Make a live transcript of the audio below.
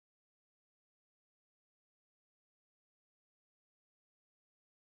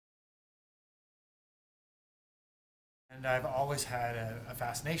And I've always had a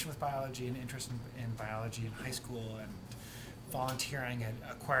fascination with biology and interest in biology in high school, and volunteering at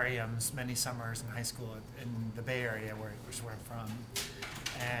aquariums many summers in high school in the Bay Area, which is where I'm from.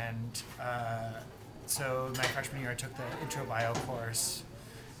 And so my freshman year I took the intro bio course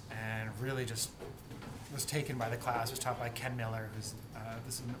and really just was taken by the class. It was taught by Ken Miller, who's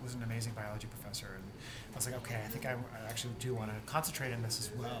was an amazing biology professor. And I was like, okay, I think I actually do want to concentrate on this as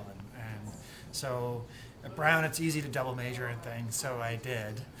well. And so at Brown, it's easy to double major in things, so I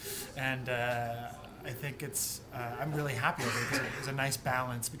did. And I think I'm really happy with it because there's a nice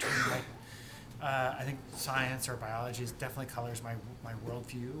balance between I think science or biology definitely colors my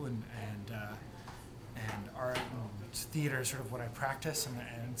worldview, and art and theater is sort of what I practice,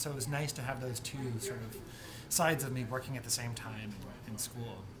 and so it was nice to have those two sort of sides of me working at the same time in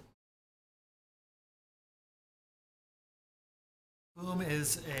school. Boom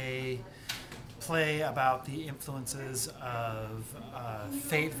is a play about the influences of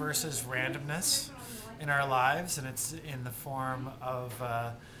fate versus randomness in our lives, and it's in the form of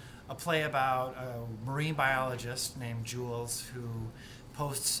a play about a marine biologist named Jules who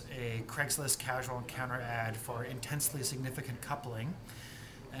posts a Craigslist casual encounter ad for intensely significant coupling,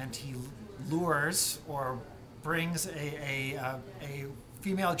 and he lures or brings a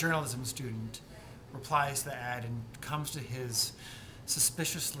female journalism student, replies to the ad, and comes to his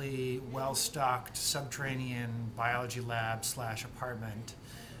suspiciously well-stocked subterranean biology lab / apartment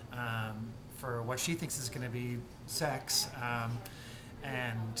for what she thinks is going to be sex,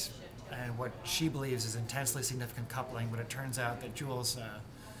 and what she believes is intensely significant coupling, but it turns out that Jules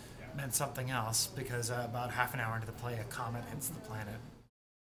meant something else, because about half an hour into the play a comet hits the planet.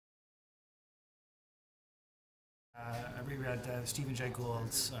 I reread Stephen Jay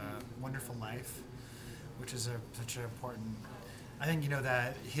Gould's Wonderful Life, which is such an important, I think,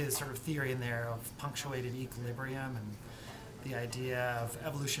 that his sort of theory in there of punctuated equilibrium and the idea of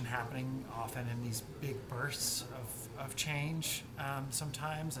evolution happening often in these big bursts of change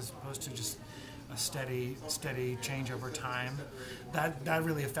sometimes, as opposed to just a steady change over time. That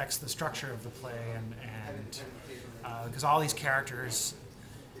really affects the structure of the play, and because all these characters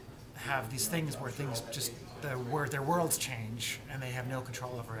have these things where things just their worlds change and they have no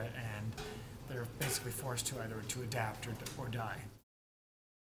control over it, and they're basically forced to either to adapt or die.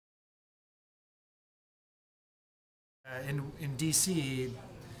 In DC,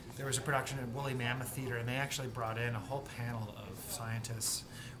 there was a production at Woolly Mammoth Theater, and they actually brought in a whole panel of scientists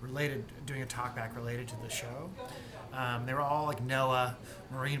doing a talkback related to the show. They were all like NOAA,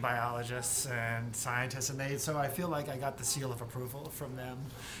 marine biologists and scientists, and so I feel like I got the seal of approval from them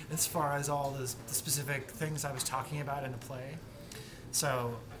as far as all the specific things I was talking about in the play.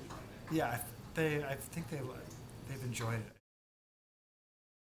 So, yeah, I think they've enjoyed it.